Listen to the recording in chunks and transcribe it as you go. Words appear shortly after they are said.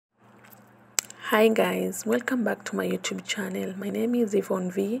Hi guys, welcome back to my YouTube channel. My name is Yvonne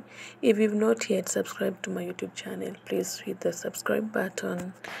V. If you've not yet subscribed to my YouTube channel, please hit the subscribe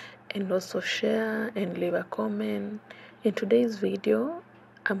button and also share and leave a comment. In today's video,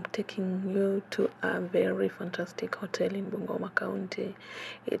 I'm taking you to a very fantastic hotel in Bungoma County.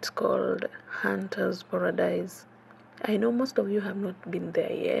 It's called Hunter's Paradise. I know most of you have not been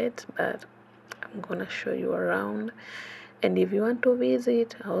there yet, but I'm gonna show you around. And if you want to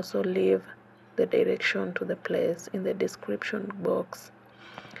visit, I also leave the direction to the place in the description box.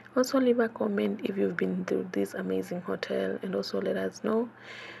 Also leave a comment if you've been to this amazing hotel, and also let us know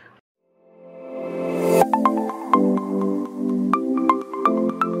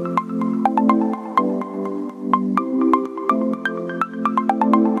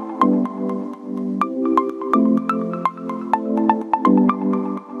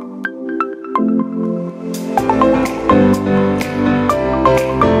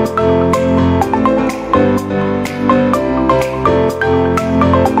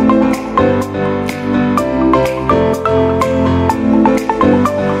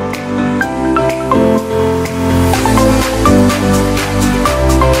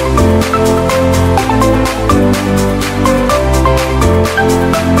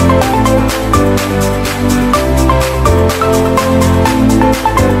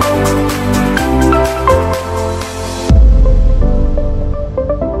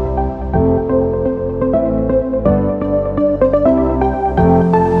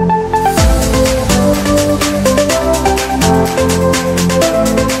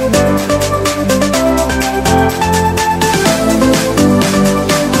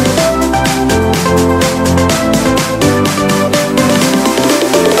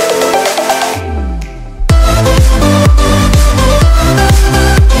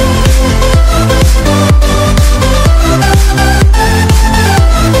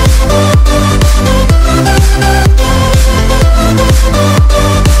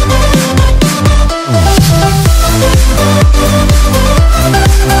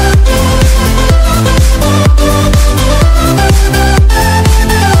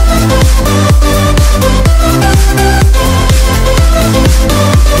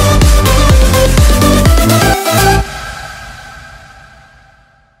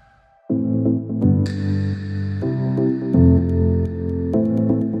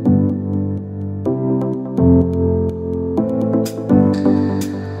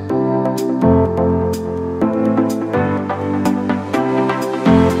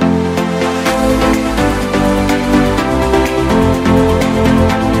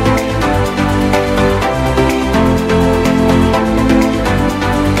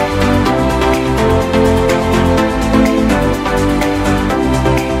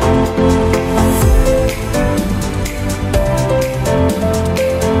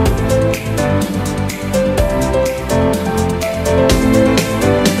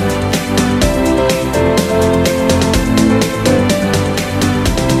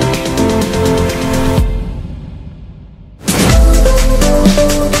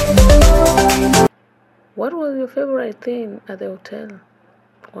what was your favorite thing at the hotel?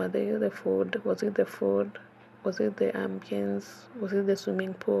 Was it the food? Was it the food? Was it the ambience? Was it the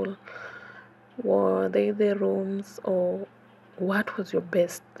swimming pool? Were they the rooms? Or what was your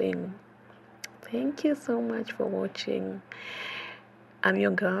best thing? Thank you so much for watching. I'm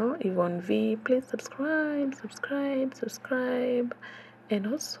your girl, Yvonne V. Please subscribe. And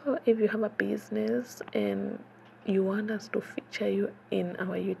also, if you have a business and you want us to feature you in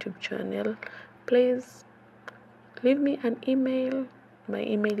our YouTube channel, please leave me an email. My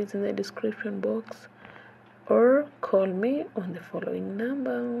email is in the description box, or call me on the following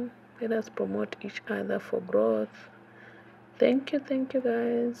number. Let us promote each other for growth. Thank you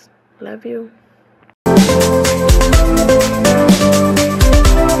guys. Love you.